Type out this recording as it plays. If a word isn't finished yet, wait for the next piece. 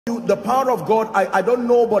The power of God, I don't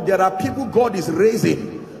know, but there are people God is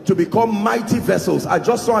raising to become mighty vessels. I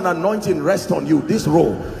just saw an anointing rest on you, this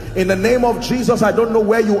row. In the name of Jesus, I don't know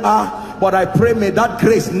where you are, but I pray may that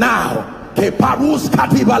grace now, let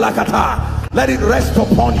it rest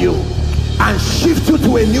upon you and shift you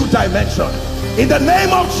to a new dimension. In the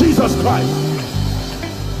name of Jesus Christ.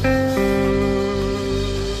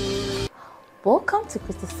 Welcome to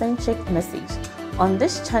Christocentric Message. On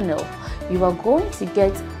this channel, you are going to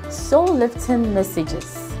get soul-lifting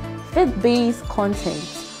messages, faith-based content,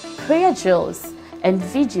 prayer drills, and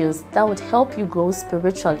videos that would help you grow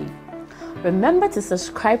spiritually. Remember to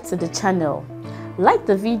subscribe to the channel, like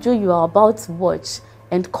the video you are about to watch,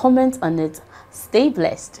 and comment on it. Stay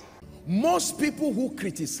blessed. Most people who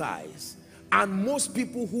criticize and most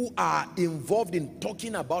people who are involved in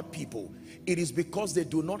talking about people, it is because they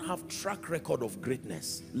do not have track record of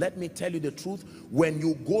greatness. Let me tell you the truth. When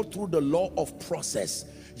you go through the law of process,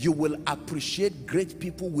 you will appreciate great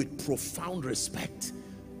people with profound respect.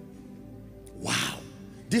 Wow.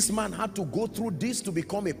 This man had to go through this to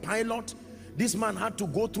become a pilot. This man had to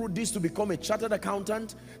go through this to become a chartered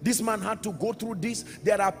accountant. This man had to go through this.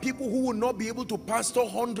 There are people who will not be able to pastor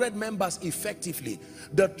 100 members effectively.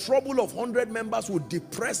 The trouble of 100 members will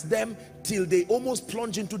depress them till they almost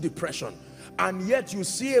plunge into depression. And yet you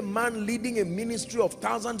see a man leading a ministry of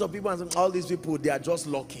thousands of people and all these people, they are just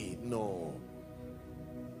lucky. No.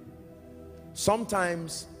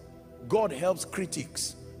 Sometimes God helps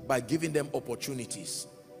critics by giving them opportunities.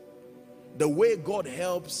 The way God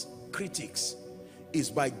helps critics is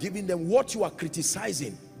by giving them what you are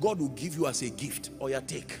criticizing. God will give you as a gift, or you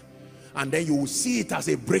take, and then you will see it as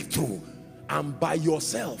a breakthrough, and by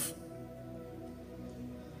yourself.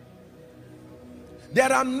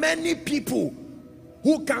 There are many people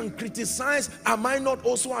who can criticize. Am I not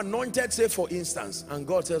also anointed, say for instance, and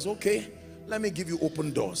God says, okay, let me give you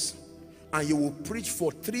open doors, and you will preach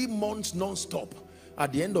for 3 months non-stop.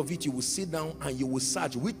 At the end of it, you will sit down and you will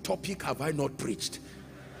search, which topic have I not preached?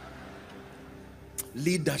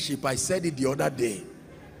 Leadership, I said it the other day.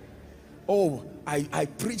 Oh, I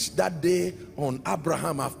preached that day on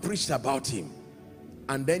Abraham. I've preached about him.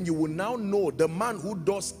 And then you will now know the man who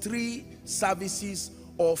does 3 services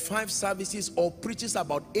or 5 services or preaches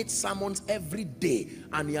about 8 sermons every day,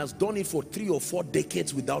 and he has done it for 3 or 4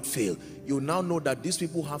 decades without fail. You now know that these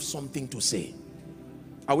people have something to say.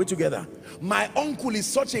 Are we together? My uncle is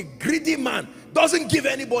such a greedy man, doesn't give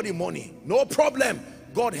anybody money. No problem.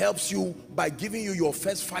 God helps you by giving you your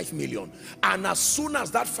first 5 million. And as soon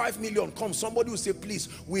as that 5 million comes, somebody will say, please,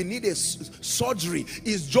 we need a surgery.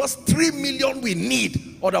 It's just 3 million we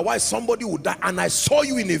need. Otherwise, somebody will die. And I saw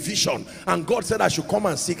you in a vision. And God said I should come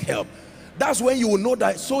and seek help. That's when you will know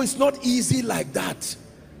that. So it's not easy like that.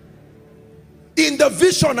 In the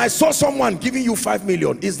vision, I saw someone giving you 5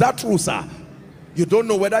 million. Is that true, sir? You don't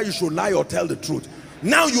know whether you should lie or tell the truth.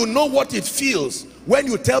 Now you know what it feels when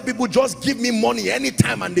you tell people, just give me money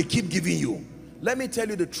anytime, and they keep giving you. Let me tell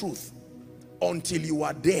you the truth. Until you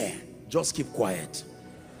are there, just keep quiet.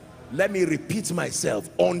 Let me repeat myself.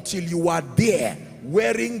 Until you are there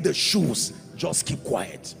wearing the shoes, just keep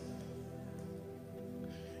quiet.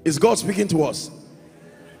 Is God speaking to us?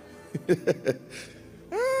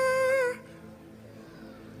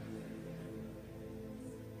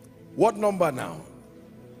 What number now?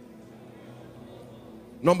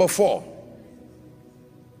 Number 4.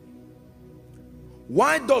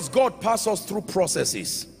 Why does God pass us through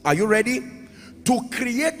processes? Are you ready? To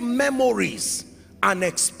create memories and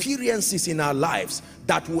experiences in our lives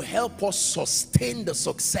that will help us sustain the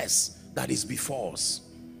success that is before us.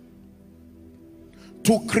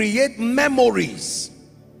 To create memories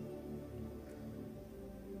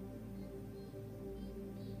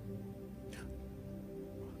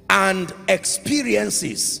and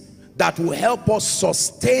experiences that will help us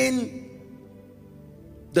sustain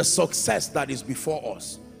the success that is before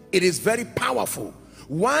us. It is very powerful.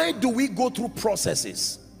 Why do we go through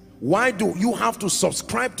processes? Why do you have to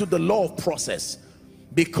subscribe to the law of process?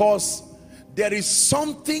 Because there is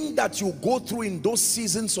something that you go through in those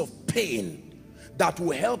seasons of pain that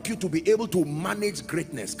will help you to be able to manage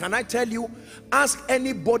greatness. Can I tell you, ask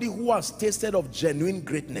anybody who has tasted of genuine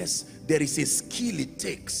greatness, there is a skill it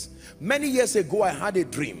takes. Many years ago, I had a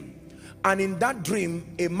dream, and in that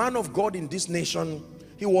dream, a man of God in this nation,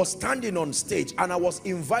 he was standing on stage, and I was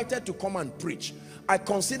invited to come and preach. I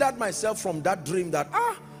considered myself from that dream that,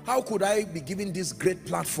 how could I be given this great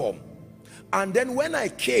platform? And then when I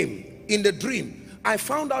came in the dream, I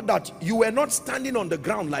found out that you were not standing on the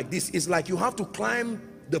ground like this. It's like you have to climb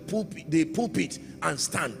the pulpit and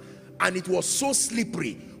stand. And it was so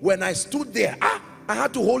slippery. When I stood there, I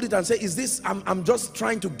had to hold it and say, is this, I'm just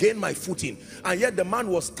trying to gain my footing. And yet the man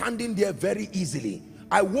was standing there very easily.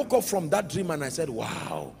 I woke up from that dream and I said,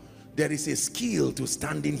 wow, there is a skill to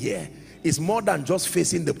standing here. It's more than just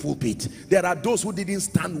facing the pulpit. There are those who didn't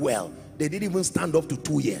stand well. They didn't even stand up to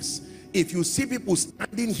 2 years. If you see people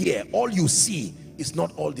standing here, all you see is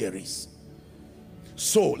not all there is.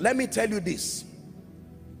 So let me tell you this.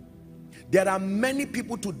 There are many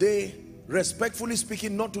people today, respectfully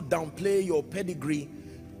speaking, not to downplay your pedigree.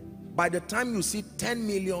 By the time you see 10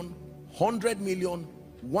 million, 100 million,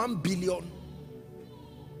 1 billion,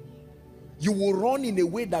 you will run in a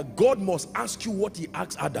way that God must ask you what he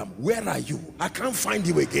asked Adam. Where are you? I can't find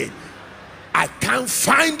you again. I can't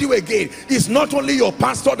find you again. It's not only your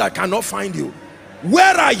pastor that cannot find you.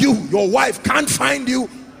 Where are you? Your wife can't find you.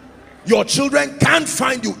 Your children can't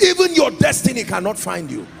find you. Even your destiny cannot find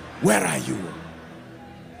you. Where are you?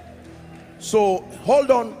 So hold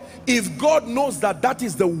on. If God knows that that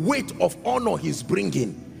is the weight of honor he's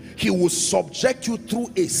bringing, he will subject you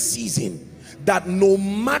through a season that no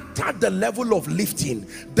matter the level of lifting,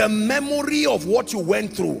 the memory of what you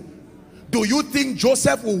went through, do you think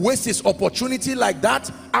Joseph will waste his opportunity like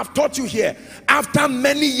that? I've taught you here, after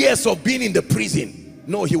many years of being in the prison,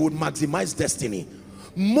 no, he would maximize destiny.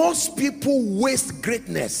 Most people waste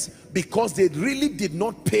greatness because they really did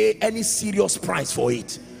not pay any serious price for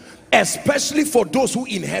it, especially for those who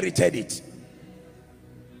inherited it.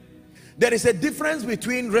 There is a difference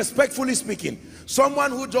between, respectfully speaking,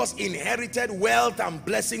 someone who just inherited wealth and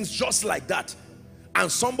blessings just like that, and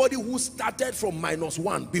somebody who started from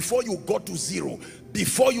 -1 before you got to 0,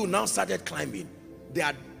 before you now started climbing. They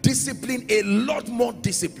are disciplined, a lot more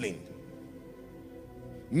disciplined.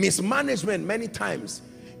 Mismanagement many times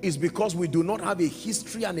is because we do not have a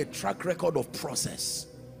history and a track record of process.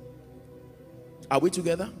 Are we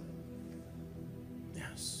together?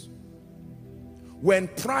 Yes. When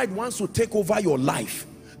pride wants to take over your life,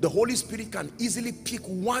 the Holy Spirit can easily pick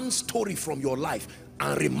one story from your life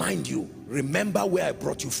and remind you, remember where I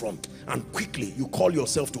brought you from, and quickly you call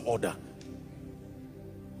yourself to order.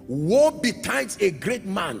 Woe betides a great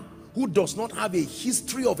man who does not have a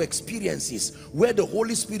history of experiences where the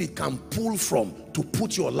Holy Spirit can pull from to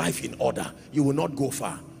put your life in order. You will not go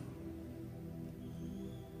far.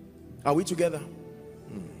 Are we together?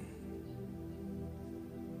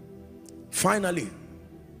 Finally,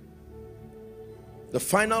 the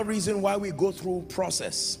final reason why we go through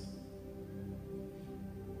process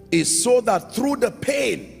is so that through the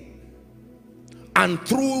pain and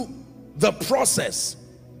through the process,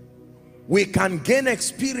 we can gain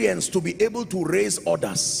experience to be able to raise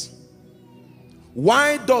others.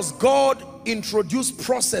 Why does God introduce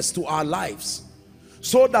process to our lives?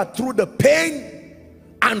 So that through the pain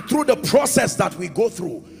and through the process that we go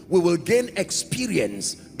through, we will gain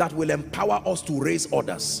experience that will empower us to raise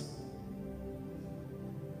others.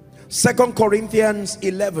 2 Corinthians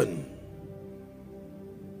 11.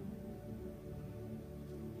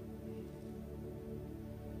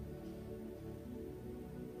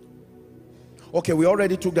 Okay, we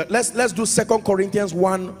already took that. Let's do 2 Corinthians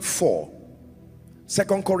 1:4.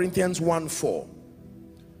 2 Corinthians 1:4.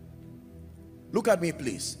 Look at me,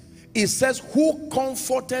 please. It says, who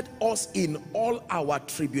comforted us in all our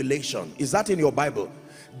tribulation. Is that in your Bible?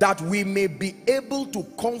 That we may be able to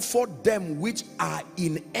comfort them which are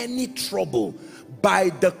in any trouble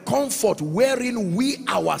by the comfort wherein we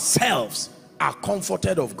ourselves are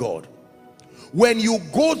comforted of God. When you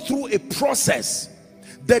go through a process,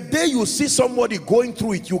 the day you see somebody going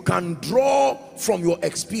through it, you can draw from your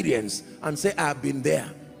experience and say, I have been there.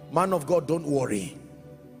 Man of God, don't worry.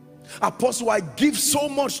 Apostle, I give so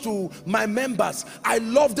much to my members. I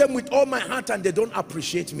love them with all my heart and they don't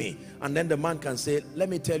appreciate me. And then the man can say, let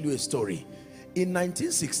me tell you a story. In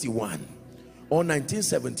 1961 or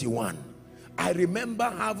 1971, I remember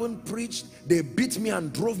having preached. They beat me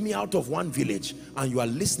and drove me out of one village. And you are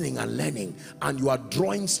listening and learning and you are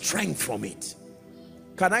drawing strength from it.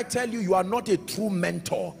 Can I tell you, you are not a true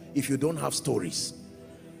mentor if you don't have stories.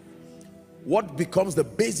 What becomes the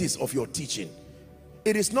basis of your teaching?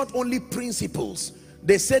 It is not only principles.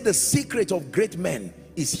 They say the secret of great men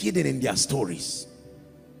is hidden in their stories.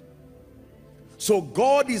 So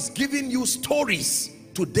God is giving you stories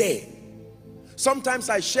today. Sometimes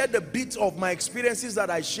I share the bits of my experiences that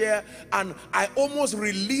I share, and I almost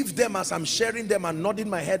relieve them as I'm sharing them and nodding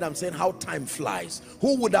my head. I'm saying how time flies.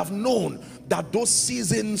 Who would have known that those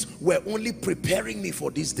seasons were only preparing me for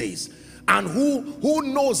these days? And who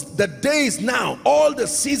knows the days now, all the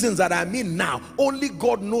seasons that I'm in now, only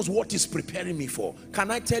God knows what is preparing me for.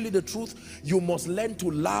 Can I tell you the truth? You must learn to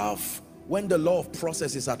laugh when the law of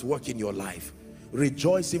process is at work in your life.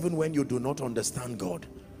 Rejoice even when you do not understand God,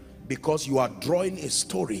 because you are drawing a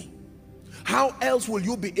story. How else will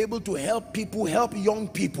you be able to help people, help young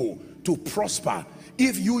people to prosper,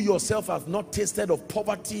 if you yourself have not tasted of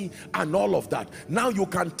poverty and all of that? Now you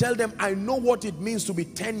can tell them, I know what it means to be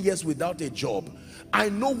 10 years without a job. I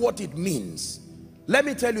know what it means. Let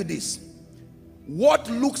me tell you this. What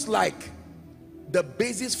looks like the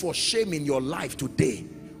basis for shame in your life today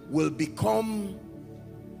will become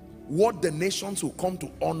what the nations will come to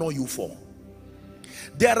honor you for.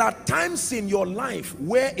 There are times in your life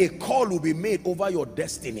where a call will be made over your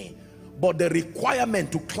destiny, but the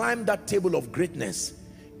requirement to climb that table of greatness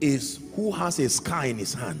is who has a scar in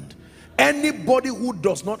his hand. Anybody who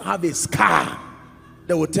does not have a scar,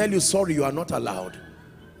 they will tell you, sorry, you are not allowed.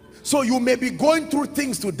 So you may be going through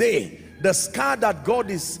things today. The scar that God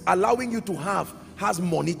is allowing you to have has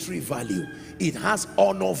monetary value. It has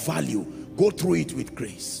honor value. Go through it with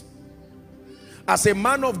grace. As a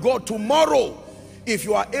man of God, tomorrow, if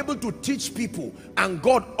you are able to teach people and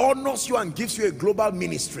God honors you and gives you a global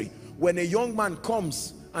ministry, when a young man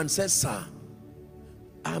comes and says, sir,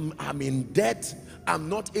 I'm in debt, I'm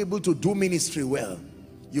not able to do ministry well,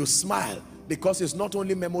 you smile, because it's not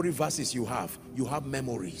only memory verses you have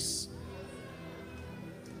memories.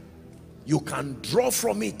 You can draw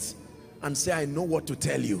from it and say, I know what to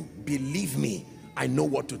tell you. Believe me, I know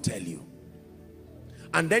what to tell you.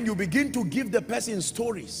 And then you begin to give the person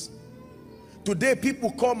stories. Today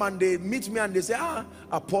people come and they meet me and they say,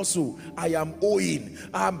 Apostle, I am owing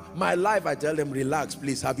my life. I tell them, relax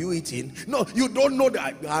please, have you eaten? No, you don't know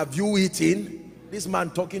that. Have you eaten? This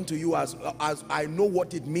man talking to you as I know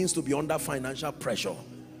what it means to be under financial pressure,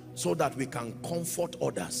 so that we can comfort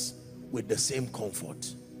others with the same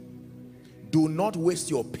comfort. Do not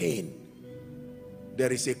waste your pain.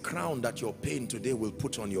 There is a crown that your pain today will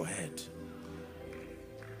put on your head.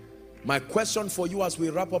 My question for you as we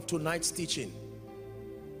wrap up tonight's teaching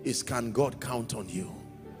is, can God count on you?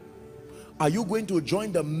 Are you going to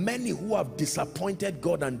join the many who have disappointed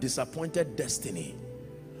God and disappointed destiny?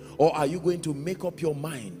 Or are you going to make up your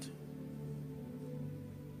mind?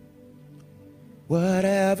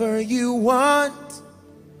 Whatever you want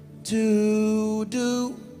to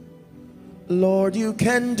do, Lord, you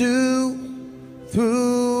can do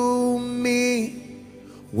through me.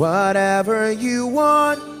 Whatever you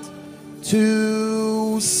want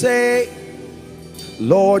to say,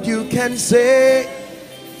 Lord, you can say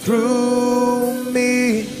through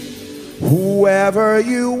me. Whoever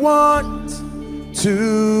you want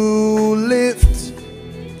to lift,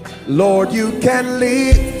 Lord, you can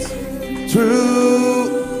lift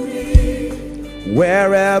through me.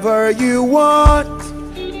 Wherever you want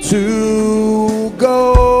to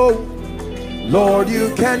go, Lord,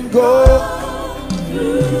 you can go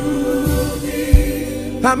through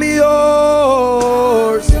me. I'm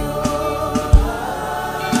yours.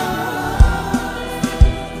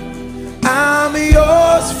 I'm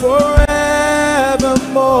yours forevermore.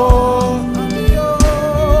 I'm yours.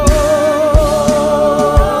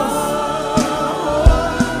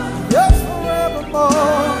 Yes, forevermore.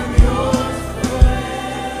 I'm yours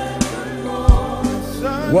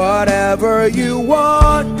forevermore. Whatever you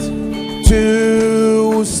want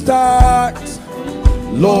to start,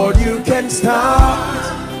 Lord, you can start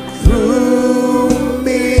through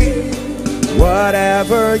me.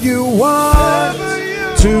 Whatever you want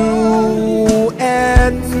to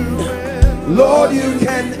end, Lord, you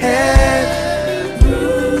can end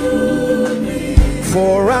through me.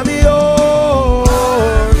 For I'm yours.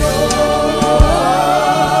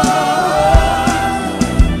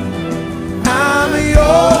 I'm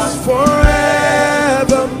yours forevermore.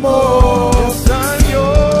 Yes, I'm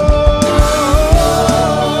yours.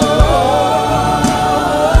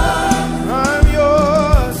 I'm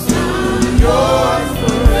yours. I'm yours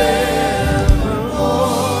forevermore.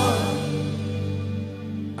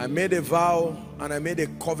 I made a vow and I made a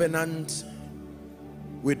covenant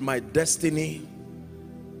with my destiny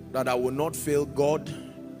that I will not fail God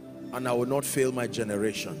and I will not fail my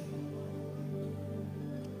generation.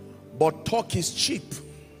 But talk is cheap.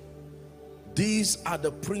 These are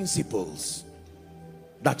the principles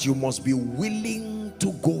that you must be willing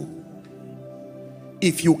to go.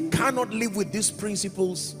 If you cannot live with these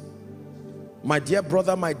principles, my dear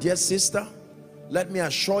brother, my dear sister, let me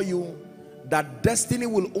assure you that destiny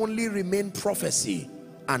will only remain prophecy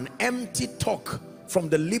and empty talk from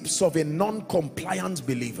the lips of a non-compliant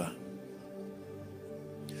believer.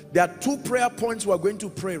 There are two prayer points we are going to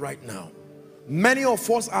pray right now. Many of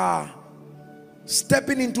us are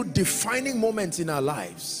stepping into defining moments in our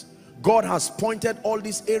lives. God has pointed all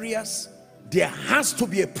these areas. There has to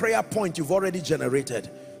be a prayer point you've already generated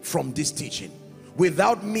from this teaching.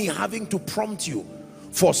 without me having to prompt you.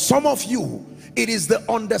 For some of you, it is the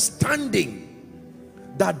understanding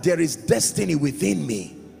that there is destiny within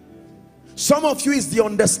me. Some of you is the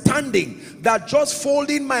understanding that just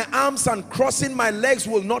folding my arms and crossing my legs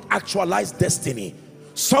will not actualize destiny.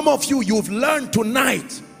 Some of you, you've learned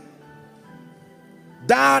tonight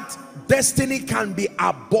that destiny can be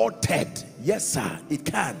aborted. Yes, sir, it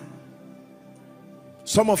can.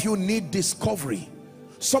 Some of you need discovery.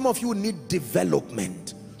 Some of you need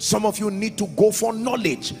development. Some of you need to go for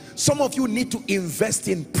knowledge. Some of you need to invest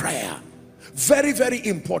in prayer. Very, very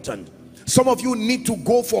important. Some of you need to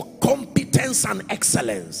go for competence and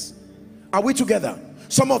excellence. Are we together?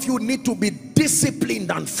 Some of you need to be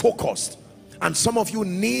disciplined and focused. And some of you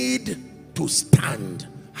need to stand.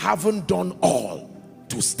 Haven't done all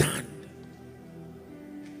to stand.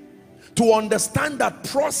 To understand that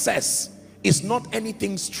process is not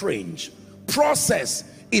anything strange. Process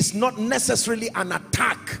is not necessarily an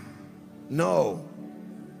attack. No.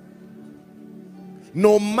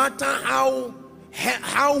 No matter how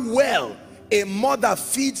well a mother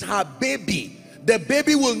feeds her baby, the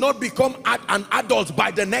baby will not become an adult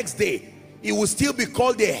by the next day. It will still be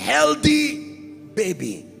called a healthy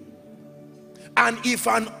baby. And if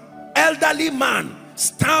an elderly man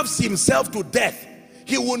starves himself to death,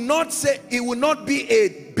 he will not be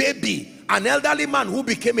a baby, an elderly man who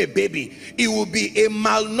became a baby. He will be a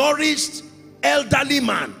malnourished elderly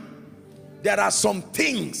man. There are some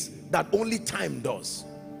things that only time does.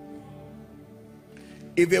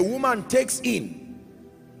 If a woman takes in,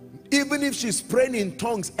 even if she's praying in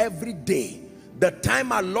tongues every day, the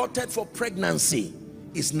time allotted for pregnancy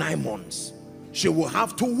is 9 months. She will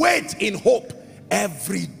have to wait in hope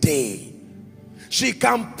every day. She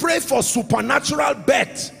can pray for supernatural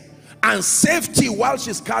birth and safety while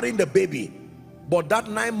she's carrying the baby, but that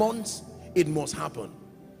 9 months, it must happen.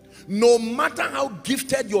 No matter how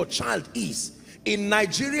gifted your child is, in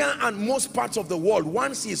Nigeria and most parts of the world,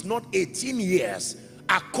 once he's not 18 years,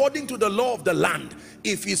 according to the law of the land,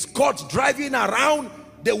 if he's caught driving around,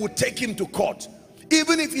 they will take him to court.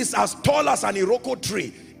 Even if he's as tall as an Iroko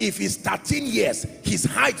tree, if he's 13 years, his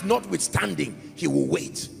height notwithstanding, he will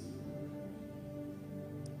wait.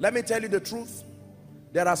 Let me tell you the truth.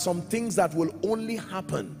 There are some things that will only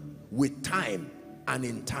happen with time and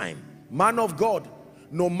in time. Man of God,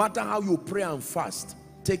 no matter how you pray and fast,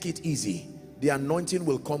 take it easy. The anointing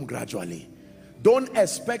will come gradually. Don't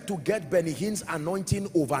expect to get Benny Hinn's anointing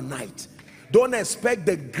overnight. Don't expect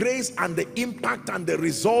the grace and the impact and the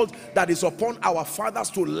result that is upon our fathers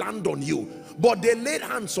to land on you. But they laid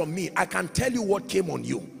hands on me. I can tell you what came on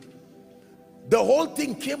you. The whole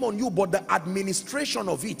thing came on you, but the administration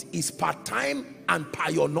of it is part-time and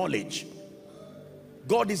per your knowledge.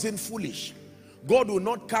 God isn't foolish. God will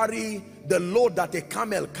not carry the load that a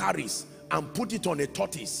camel carries and put it on a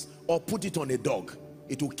tortoise or put it on a dog.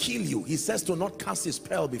 It will kill you. He says to not cast his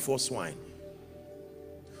pearl before swine.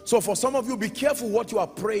 So for some of you, be careful what you are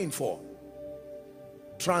praying for.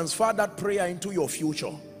 Transfer that prayer into your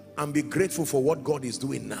future and be grateful for what God is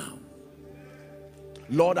doing now.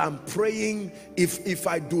 Lord, I'm praying if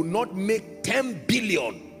I do not make 10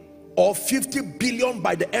 billion or 50 billion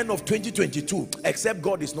by the end of 2022, except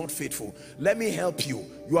God is not faithful. Let me help you.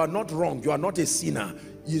 You are not wrong. You are not a sinner.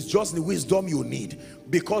 It's just the wisdom you need.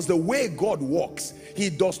 Because the way God works, he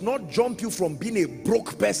does not jump you from being a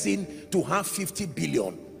broke person to have 50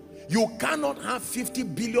 billion. You cannot have 50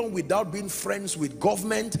 billion without being friends with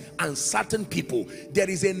government and certain people. There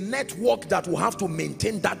is a network that will have to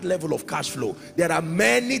maintain that level of cash flow. There are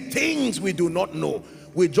many things we do not know.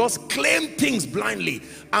 We just claim things blindly.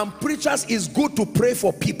 And preachers, is good to pray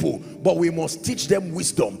for people, but we must teach them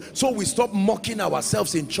wisdom. So we stop mocking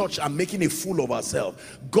ourselves in church and making a fool of ourselves.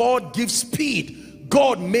 God gives speed.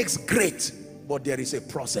 God makes great. But there is a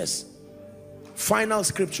process. Final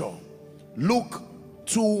scripture. Luke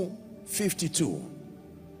 2:52.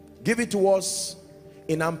 Give it to us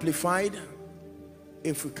in Amplified,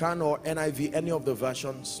 if we can, or NIV, any of the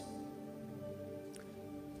versions.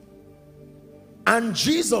 And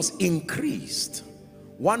Jesus increased.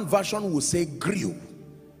 One version will say grew.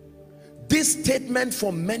 This statement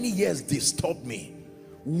for many years disturbed me.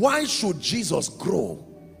 Why should Jesus grow?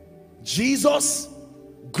 Jesus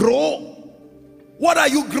grow? What are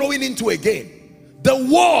you growing into again? The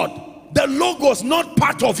word, the logos, not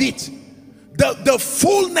part of it. The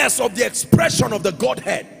fullness of the expression of the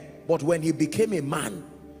Godhead. But when he became a man,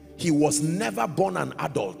 he was never born an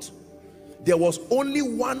adult. There was only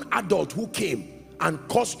one adult who came and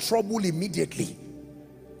caused trouble immediately.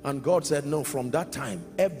 And God said, no, from that time,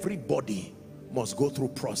 everybody must go through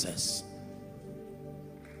process.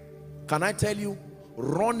 Can I tell you,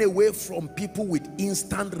 Run away from people with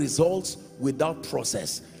instant results without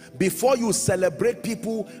process. Before you celebrate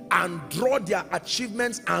people and draw their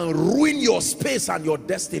achievements and ruin your space and your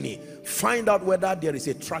destiny, find out whether there is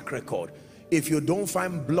a track record. If you don't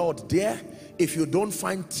find blood there, if you don't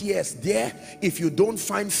find tears there, if you don't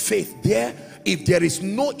find faith there, if there is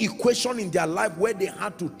no equation in their life where they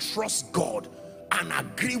had to trust God and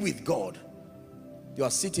agree with God, you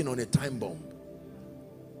are sitting on a time bomb.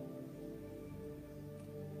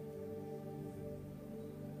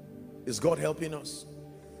 Is God helping us?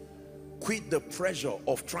 Quit the pressure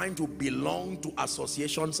of trying to belong to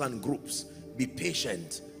associations and groups. Be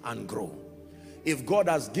patient and grow. If God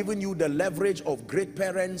has given you the leverage of great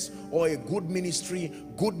parents or a good ministry,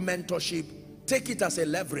 good mentorship, take it as a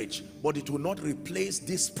leverage, but it will not replace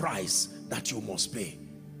this price that you must pay.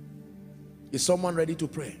 Is someone ready to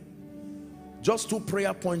pray? Just 2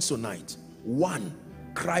 prayer points tonight. 1,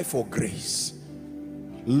 cry for grace.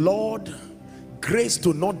 Lord, grace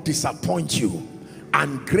to not disappoint you,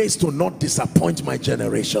 and grace to not disappoint my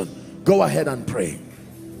generation. Go ahead and pray.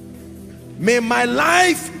 May my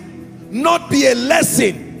life not be a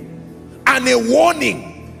lesson and a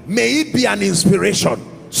warning. May it be an inspiration.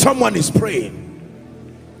 Someone is praying.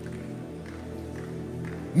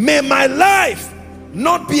 May my life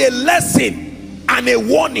not be a lesson and a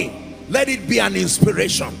warning. Let it be an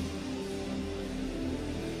inspiration.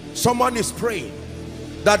 Someone is praying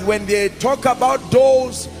that when they talk about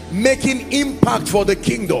those making impact for the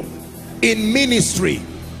kingdom in ministry,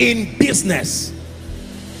 in business,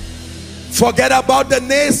 forget about the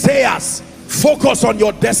naysayers. Focus on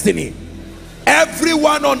your destiny.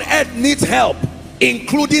 Everyone on earth needs help,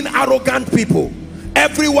 including arrogant people.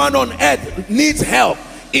 Everyone on earth needs help,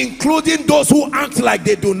 including those who act like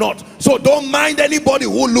they do not. So don't mind anybody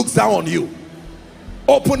who looks down on you.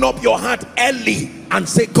 Open up your heart early and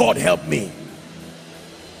say, God help me.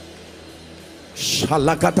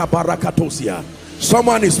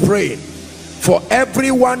 Someone is praying. For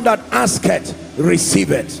everyone that asketh,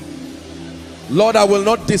 receive it. Lord, I will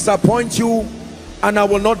not disappoint you, and I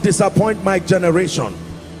will not disappoint my generation.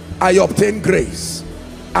 I obtain grace.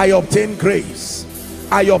 I obtain grace.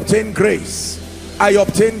 I obtain grace. I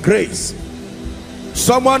obtain grace.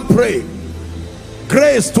 Someone pray.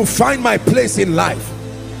 Grace to find my place in life.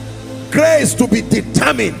 Grace to be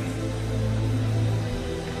determined.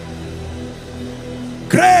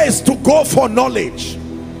 Grace to go for knowledge.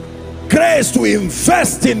 Grace to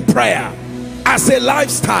invest in prayer as a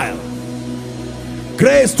lifestyle.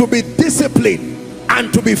 Grace to be disciplined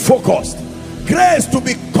and to be focused. Grace to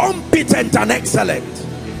be competent and excellent.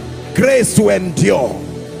 Grace to endure.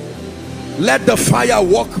 Let the fire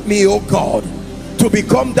walk me, oh God, to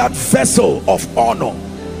become that vessel of honor.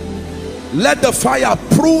 Let the fire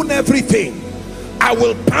prune everything. I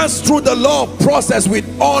will pass through the law of process with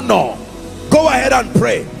honor. Go ahead and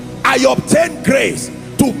pray. I obtain grace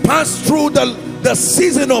to pass through the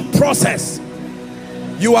season of process.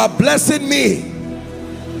 You are blessing me.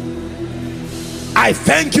 I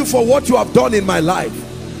thank you for what you have done in my life.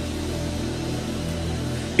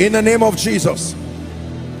 In the name of Jesus.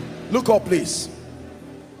 Look up, please.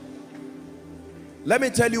 Let me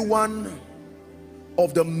tell you one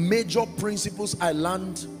of the major principles I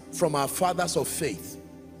learned from our fathers of faith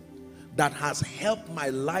that has helped my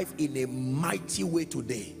life in a mighty way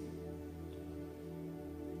today.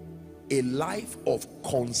 A life of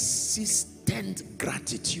consistent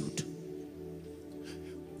gratitude.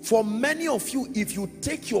 For many of you, if you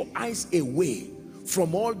take your eyes away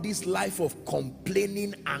from all this life of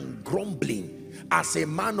complaining and grumbling, as a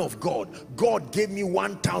man of God, God gave me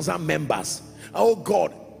 1,000 members. Oh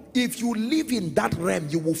God, if you live in that realm,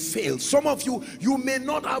 you will fail. Some of you, you may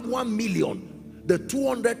not have 1 million. The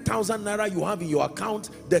 200,000 naira you have in your account,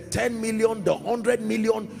 the 10 million, the 100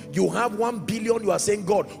 million, you have 1 billion. You are saying,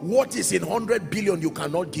 God, what is in 100 billion you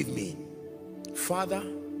cannot give me? Father,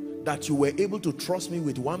 that you were able to trust me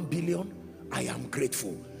with 1 billion, I am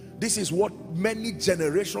grateful. This is what many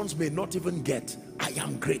generations may not even get. I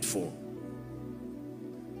am grateful.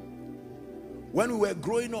 When we were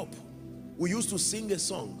growing up, we used to sing a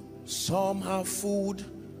song. Some have food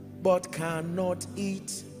but cannot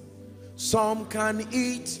eat. Some can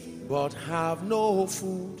eat but have no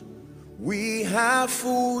food. We have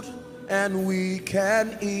food and we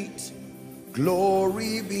can eat.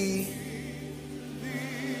 Glory be.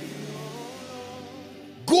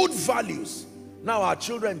 Good values. Now our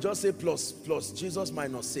children just say plus Jesus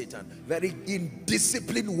minus Satan. Very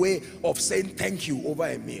indisciplined way of saying thank you over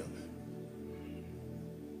a meal.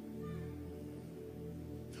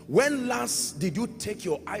 When last did you take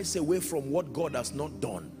your eyes away from what God has not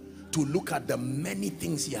done to look at the many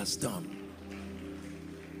things he has done?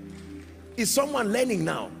 Is someone learning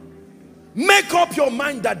now? Make up your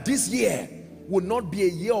mind that this year will not be a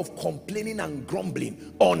year of complaining and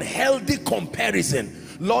grumbling, unhealthy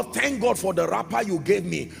comparison. Lord, thank God for the rapper you gave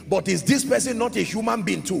me, but is this person not a human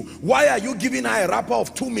being too? Why are you giving her a rapper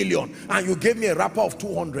of 2 million and you gave me a rapper of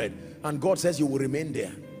 200? And God says you will remain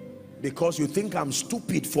there because you think I'm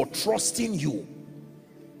stupid for trusting you.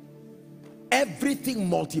 Everything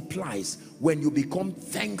multiplies when you become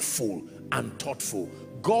thankful and thoughtful.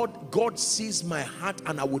 God sees my heart,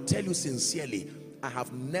 and I will tell you sincerely, I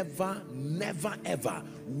have never ever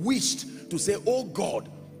wished to say, oh God,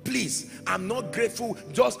 please, I'm not grateful,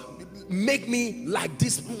 just make me like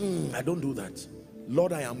this. I don't do that.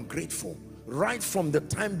 Lord, I am grateful. Right from the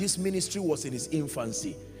time this ministry was in its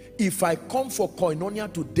infancy, if I come for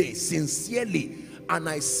Koinonia today sincerely and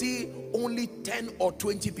I see only 10 or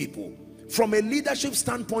 20 people, from a leadership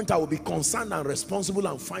standpoint I will be concerned and responsible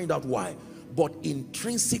and find out why. But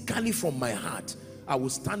intrinsically from my heart, I will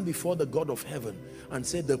stand before the God of heaven and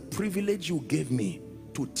say, the privilege you gave me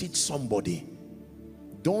to teach somebody.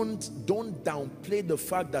 Don't downplay the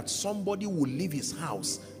fact that somebody will leave his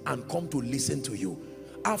house and come to listen to you.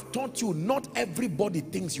 I've taught you, not everybody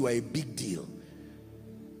thinks you are a big deal.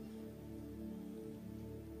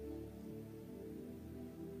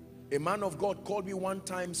 A man of God called me one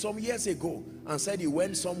time some years ago and said he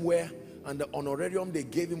went somewhere and the honorarium they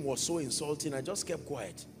gave him was so insulting. I just kept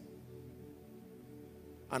quiet.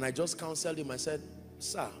 And I just counseled him. I said,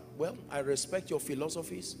 sir, well, I respect your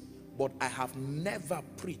philosophies, but I have never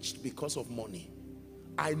preached because of money.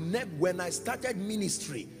 When I started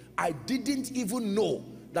ministry, I didn't even know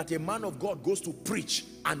that a man of God goes to preach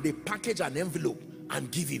and they package an envelope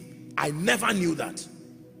and give him. I never knew that.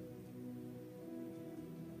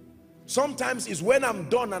 Sometimes it's when I'm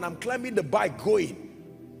done and I'm climbing the bike going,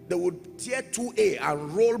 they would tear 2A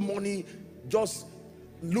and roll money just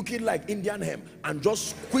looking like Indian hemp and just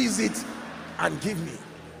squeeze it and give me.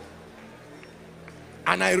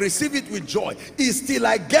 And I receive it with joy. It's till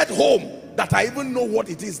I get home that I even know what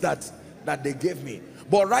it is that they gave me.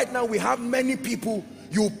 But right now we have many people,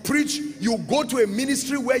 you preach, you go to a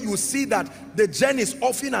ministry where you see that the gen is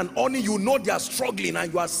offering and on, you know they are struggling,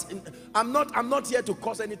 and you are, I'm not here to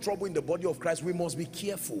cause any trouble in the body of Christ. We must be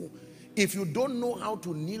careful. If you don't know how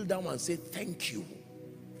to kneel down and say thank you,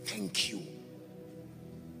 thank you.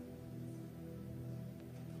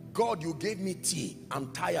 God, you gave me tea,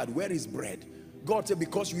 I'm tired, where is bread? God said,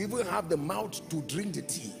 because you even have the mouth to drink the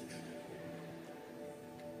tea.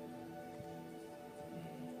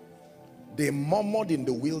 They murmured in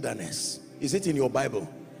the wilderness. Is it in your Bible?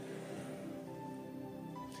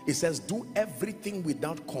 It says, do everything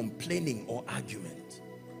without complaining or argument.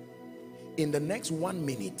 In the next 1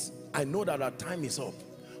 minute, I know that our time is up,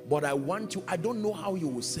 but I want you, I don't know how you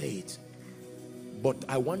will say it, but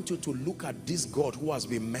I want you to look at this God who has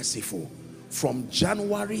been merciful from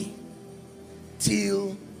January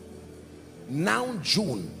till now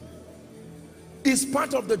June. It's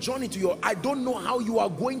part of the journey to your, I don't know how you are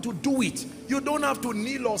going to do it. You don't have to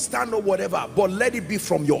kneel or stand or whatever, but let it be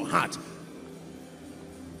from your heart.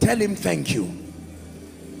 Tell him thank you.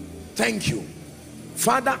 Thank you.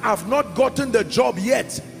 Father, I've not gotten the job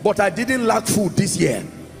yet, but I didn't lack food this year.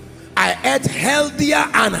 I ate healthier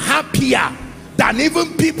and happier than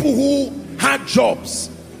even people who had jobs.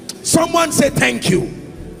 Someone say thank you.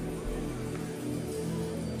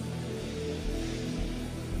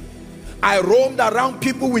 I roamed around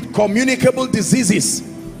people with communicable diseases,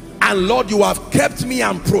 and Lord, you have kept me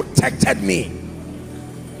and protected me.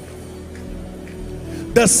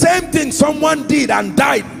 The same thing someone did and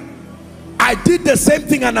died, I did the same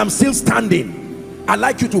thing and I'm still standing. I'd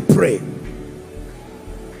like you to pray.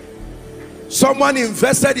 Someone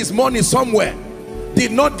invested his money somewhere,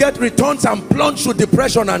 did not get returns and plunged to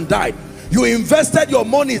depression and died. You invested your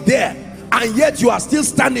money there and yet you are still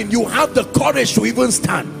standing. You have the courage to even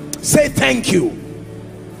stand. Say thank you.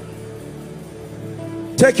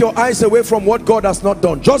 Take your eyes away from what God has not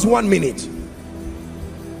done. Just 1 minute.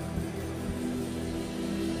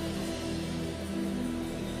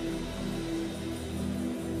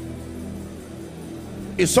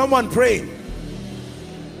 Is someone praying?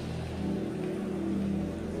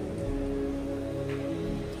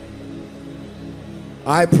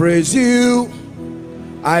 I praise you.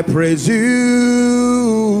 I praise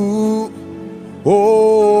you.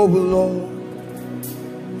 Oh Lord,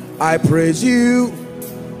 I praise you.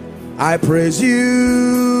 I praise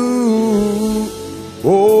you.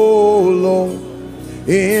 Oh Lord,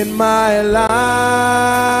 in my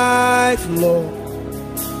life, Lord,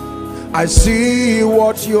 I see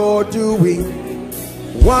what you're doing.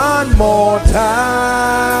 One more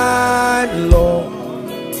time, Lord,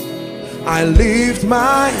 I lift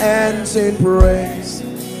my hands in praise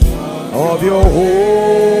of your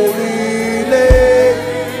holy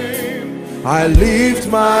name. I lift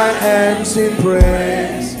my hands in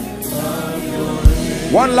praise.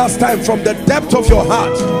 One last time from the depth of your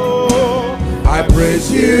heart. I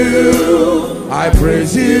praise you, I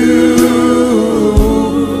praise you,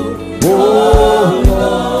 oh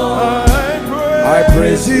Lord. I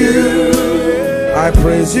praise you, I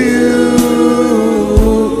praise you,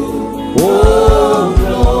 oh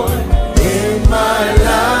Lord. In my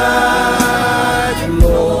life,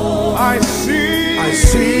 Lord, I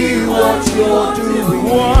see what you're doing.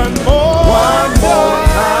 One more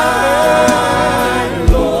time,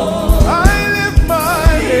 Lord. I lift my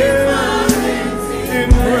hands in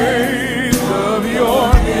praise of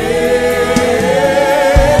your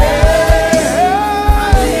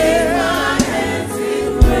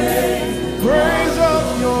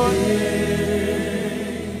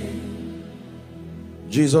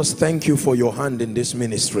Jesus, thank you for your hand in this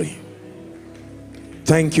ministry.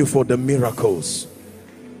 Thank you for the miracles.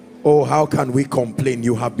 Oh, how can we complain?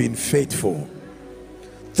 You have been faithful.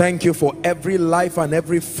 Thank you for every life and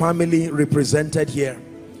every family represented here.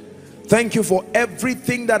 Thank you for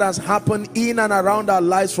everything that has happened in and around our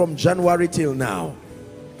lives from January till now.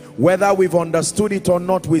 Whether we've understood it or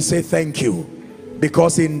not, we say thank you,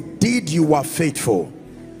 because indeed you are faithful.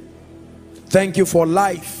 Thank you for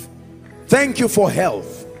life. Thank you for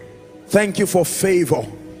health. Thank you for favor.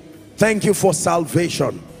 Thank you for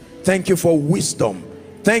salvation. Thank you for wisdom.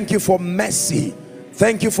 Thank you for mercy.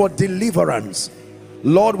 Thank you for deliverance.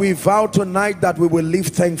 Lord, we vow tonight that we will live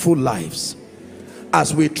thankful lives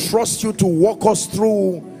as we trust you to walk us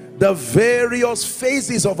through the various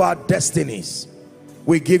phases of our destinies.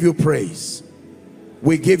 We give you praise.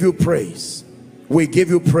 We give you praise. We give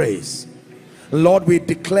you praise. Lord, we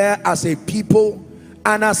declare as a people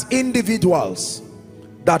and as individuals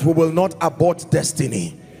that we will not abort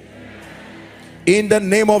destiny. In the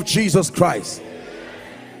name of Jesus Christ,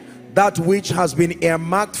 that which has been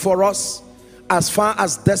earmarked for us as far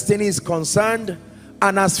as destiny is concerned,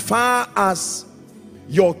 and as far as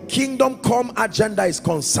your kingdom come agenda is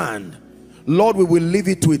concerned, Lord, we will live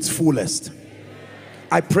it to its fullest.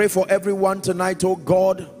 I pray for everyone tonight, oh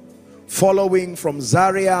God, following from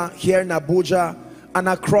Zaria, here in Abuja, and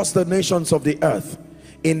across the nations of the earth.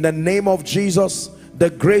 In the name of Jesus,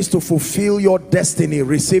 the grace to fulfill your destiny,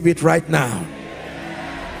 receive it right now.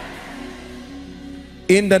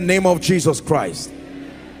 In the name of Jesus Christ.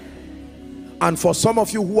 And for some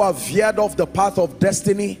of you who have veered off the path of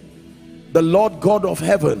destiny, the Lord God of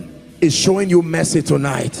heaven is showing you mercy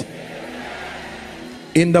tonight.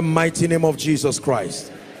 In the mighty name of Jesus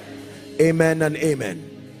Christ. Amen and amen.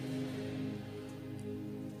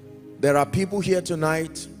 There are people here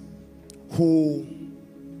tonight who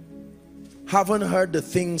haven't heard the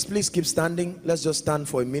things. Please keep standing. Let's just stand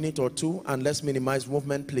for a minute or two and let's minimize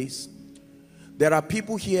movement, please. There are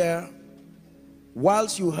people here,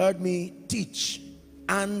 whilst you heard me teach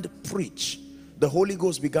and preach, the Holy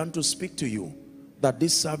Ghost began to speak to you that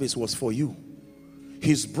this service was for you.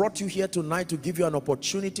 He's brought you here tonight to give you an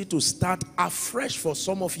opportunity to start afresh for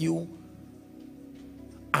some of you.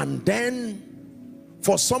 And then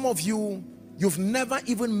for some of you, you've never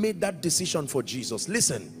even made that decision for Jesus.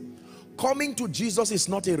 Listen. Coming to Jesus is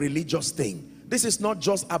not a religious thing. This is not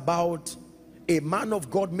just about a man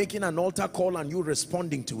of God making an altar call and you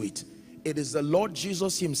responding to it. It is the Lord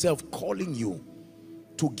Jesus himself calling you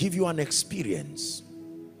to give you an experience.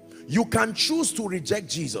 You can choose to reject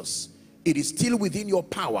Jesus. It is still within your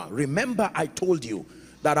power. Remember, I told you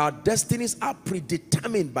that our destinies are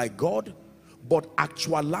predetermined by God, but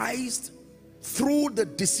actualized through the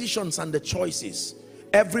decisions and the choices.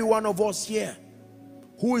 Every one of us here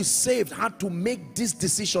who is saved had to make this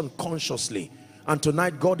decision consciously. And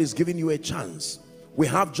tonight God is giving you a chance. We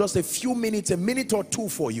have just a few minutes, a minute or two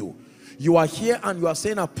for you. You are here and you are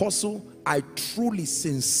saying, Apostle, I truly,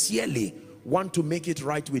 sincerely want to make it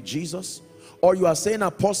right with Jesus. Or you are saying,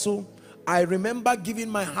 Apostle, I remember giving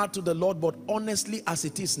my heart to the Lord, but honestly as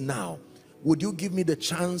it is now, would you give me the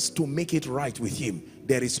chance to make it right with him?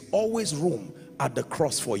 There is always room at the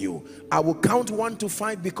cross for you. I will count 1 to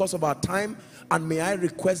 5 because of our time, and may I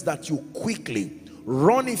request that you quickly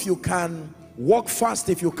run if you can, walk fast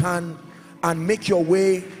if you can, and make your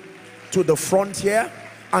way to the front here.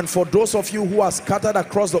 And for those of you who are scattered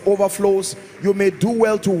across the overflows, you may do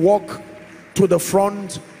well to walk to the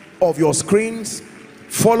front of your screens,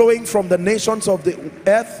 following from the nations of the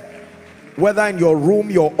earth, whether in your room,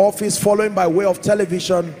 your office, following by way of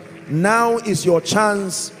television. Now is your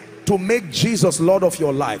chance to make Jesus Lord of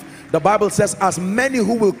your life. The Bible says, as many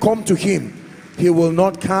who will come to him, he will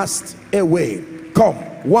not cast away. Come.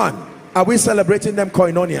 One. Are we celebrating them,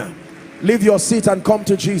 koinonia? Leave your seat and come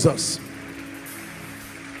to Jesus.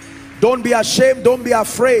 Don't be ashamed, don't be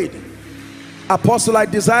afraid. Apostle, I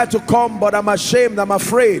desire to come, but I'm ashamed, I'm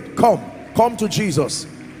afraid. Come to Jesus.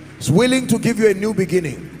 He's willing to give you a new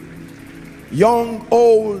beginning. Young,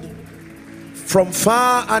 old, from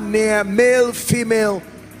far and near, male, female,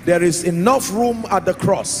 there is enough room at the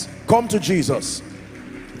cross. Come to Jesus.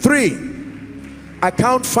 3. I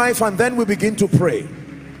count 5 and then we begin to pray.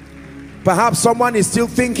 Perhaps someone is still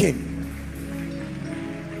thinking,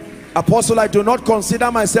 Apostle, I do not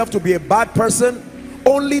consider myself to be a bad person,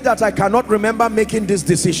 only that I cannot remember making this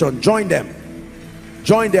decision. Join them.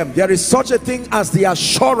 Join them. There is such a thing as the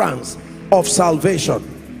assurance of salvation.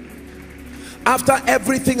 After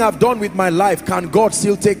everything I've done with my life, can God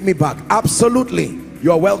still take me back? Absolutely.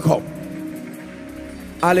 You are welcome.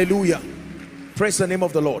 Hallelujah. Praise the name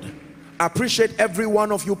of the Lord. I appreciate every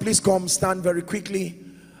one of you. Please come, stand very quickly.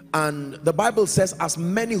 And the Bible says, as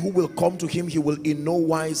many who will come to him, he will in no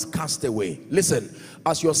wise cast away. Listen,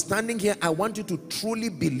 as you're standing here, I want you to truly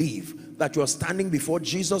believe that you're standing before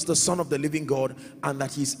Jesus, the Son of the living God, and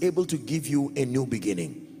that he's able to give you a new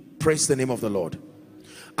beginning. Praise the name of the Lord.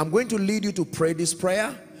 I'm going to lead you to pray this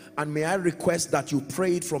prayer, and may I request that you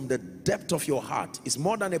pray it from the depth of your heart. It's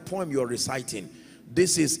more than a poem you're reciting.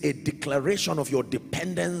 This is a declaration of your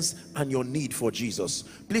dependence and your need for Jesus.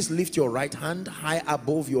 Please lift your right hand high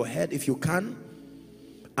above your head if you can.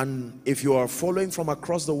 And if you are following from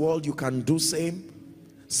across the world, you can do same.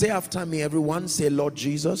 Say after me, everyone. Say, Lord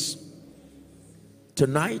Jesus,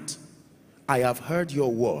 tonight I have heard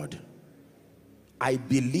your word. I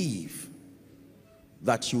believe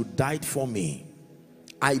that you died for me.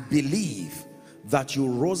 I believe that you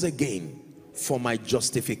rose again for my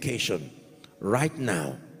justification. Right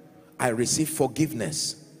now, I receive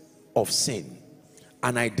forgiveness of sin,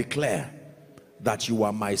 and I declare that you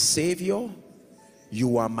are my Savior,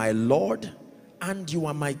 you are my Lord, and you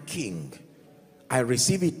are my King. I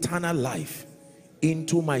receive eternal life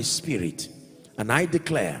into my spirit, and I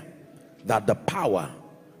declare that the power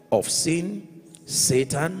of sin,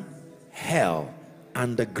 Satan, hell,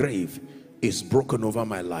 and the grave is broken over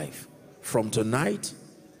my life. From tonight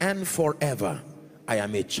and forever, I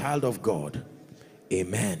am a child of God.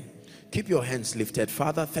 Amen. Keep your hands lifted.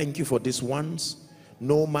 Father, thank you for these ones.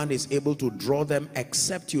 No man is able to draw them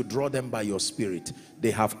except you draw them by your spirit.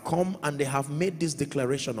 They have come and they have made this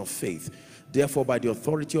declaration of faith. Therefore, by the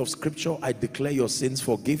authority of scripture, I declare your sins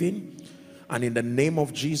forgiven. And in the name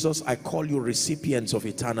of Jesus, I call you recipients of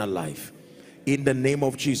eternal life. In the name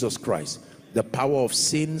of Jesus Christ, the power of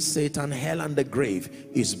sin, Satan, hell, and the grave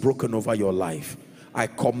is broken over your life. I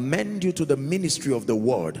commend you to the ministry of the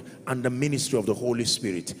word and the ministry of the Holy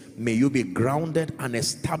Spirit. May you be grounded and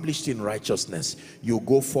established in righteousness. You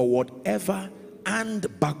go forward ever and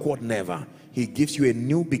backward never. He gives you a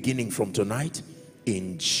new beginning from tonight.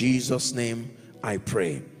 In Jesus' name I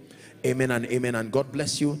pray. Amen and amen, and God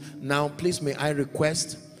bless you. Now please, may I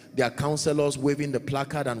request, there are counselors waving the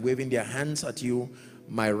placard and waving their hands at you.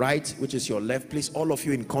 My right, which is your left, please, all of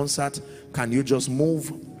you in concert, can you just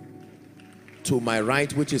move to my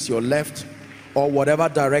right, which is your left, or whatever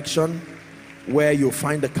direction where you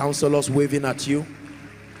find the counselors waving at you.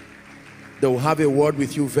 They will have a word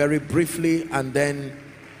with you very briefly, and then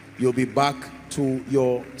you'll be back to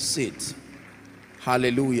your seat.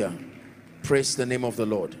 Hallelujah. Praise the name of the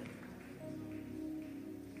Lord.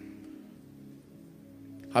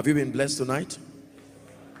 Have you been blessed tonight?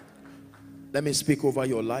 Let me speak over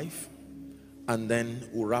your life, and then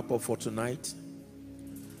we'll wrap up for tonight.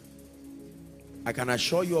 I can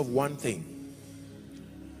assure you of one thing,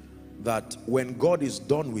 that when God is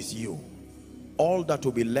done with you, all that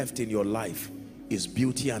will be left in your life is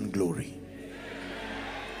beauty and glory.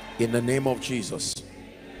 In the name of Jesus,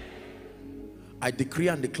 I decree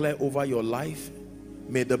and declare over your life,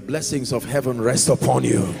 may the blessings of heaven rest upon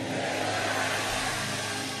you.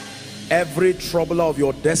 Every trouble of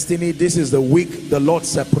your destiny, this is the week the Lord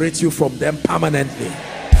separates you from them permanently.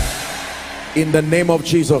 In the name of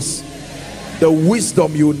Jesus, the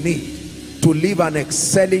wisdom you need to live an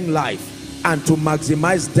excelling life and to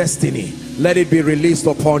maximize destiny, let it be released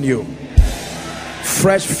upon you.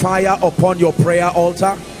 Fresh fire upon your prayer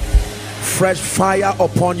altar, fresh fire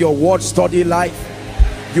upon your word study life.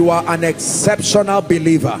 You are an exceptional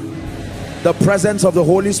believer. The presence of the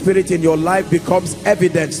Holy Spirit in your life becomes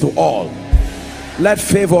evidence to all. Let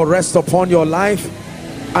favor rest upon your life,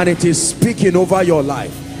 and it is speaking over your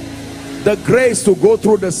life. The grace to go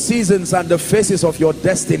through the seasons and the phases of your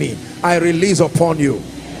destiny, I release upon you.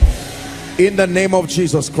 In the name of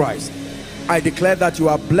Jesus Christ, I declare that you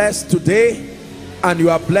are blessed today and you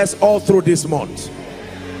are blessed all through this month.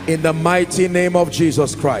 In the mighty name of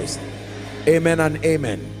Jesus Christ. Amen and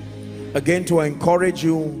amen. Again, to encourage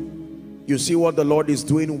you, you see what the Lord is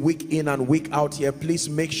doing week in and week out here. Please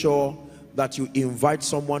make sure that you invite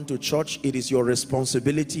someone to church. It is your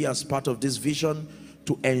responsibility as part of this vision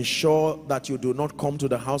to ensure that you do not come to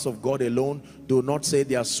the house of God alone. Do not say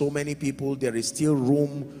there are so many people. There is still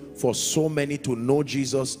room for so many to know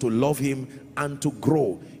Jesus, to love him, and to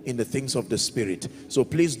grow in the things of the Spirit. So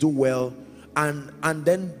please do well, and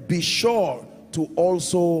then be sure to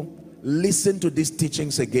also listen to these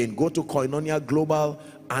teachings again. Go to Koinonia Global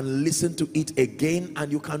and listen to it again,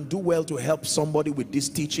 and you can do well to help somebody with this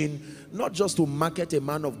teaching, not just to market a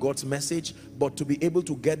man of God's message, but to be able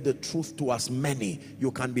to get the truth to as many. You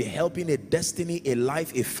can be helping a destiny, a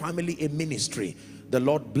life, a family, a ministry. The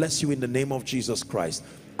Lord bless you in the name of Jesus Christ.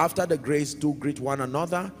 After the grace, do greet one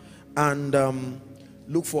another, and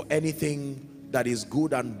look for anything that is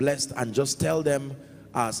good and blessed, and just tell them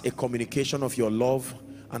as a communication of your love,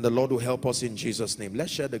 and the Lord will help us in Jesus' name.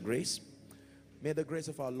 Let's share the grace. May the grace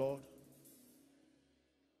of our Lord,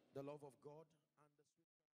 the love of God.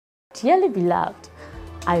 Dearly beloved,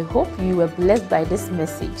 I hope you were blessed by this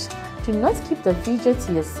message. Do not keep the video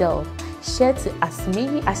to yourself. Share to as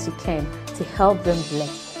many as you can to help them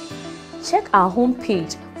bless. Check our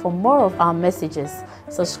homepage for more of our messages.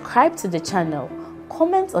 Subscribe to the channel,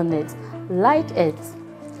 comment on it, like it.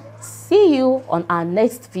 See you on our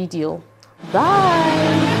next video.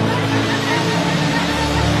 Bye.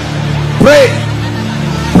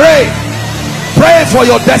 Pray for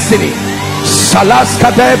your destiny.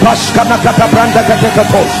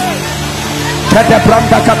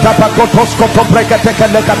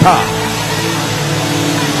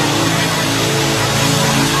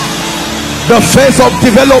 The phase of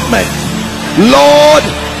development. Lord,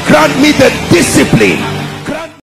 grant me the discipline